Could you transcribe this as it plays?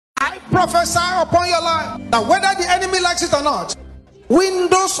I prophesy upon your life that whether the enemy likes it or not,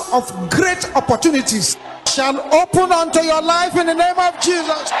 windows of great opportunities shall open unto your life in the name of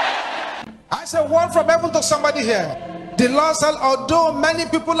Jesus. I say a word from heaven to somebody here. The Lord said, although many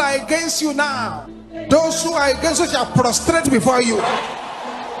people are against you now, those who are against you shall prostrate before you.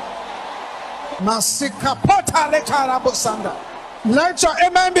 Let your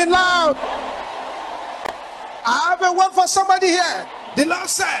amen be loud. I have a word for somebody here. The Lord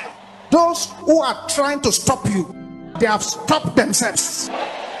said, those who are trying to stop you, they have stopped themselves.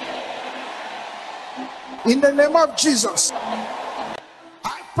 In the name of Jesus,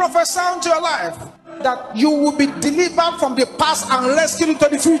 I prophesy unto your life that you will be delivered from the past and rescued into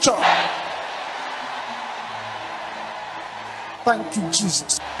the future. Thank you,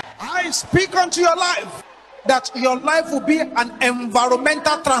 Jesus. I speak unto your life that your life will be an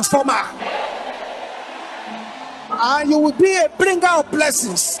environmental transformer, and you will be a bringer of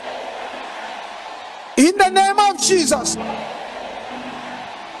blessings. In the name of Jesus.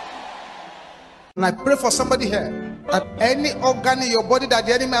 And I pray for somebody here that any organ in your body that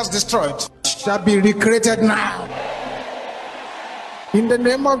the enemy has destroyed shall be recreated now. In the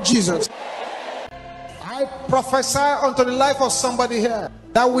name of Jesus. I prophesy unto the life of somebody here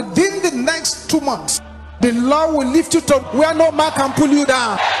that within the next 2 months, the Lord will lift you to where no man can pull you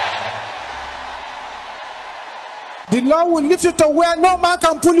down. The Lord will lift you to where no man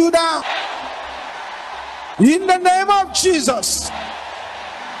can pull you down. In the name of Jesus.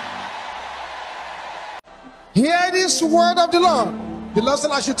 Hear this word of the Lord. The Lord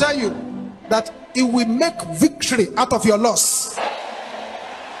said I should tell you that it will make victory out of your loss.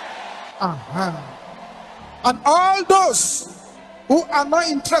 And all those who are not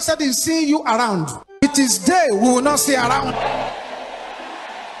interested in seeing you around, it is they who will not see around.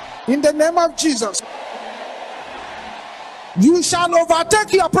 In the name of Jesus. You shall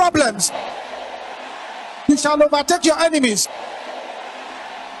overtake your problems. You shall overtake your enemies.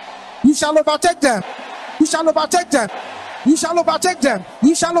 You shall overtake them. You shall overtake them. You shall overtake them.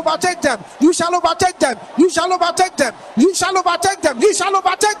 You shall overtake them. You shall overtake them. You shall overtake them. You shall overtake them. You shall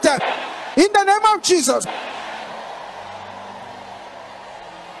overtake them. In the name of Jesus.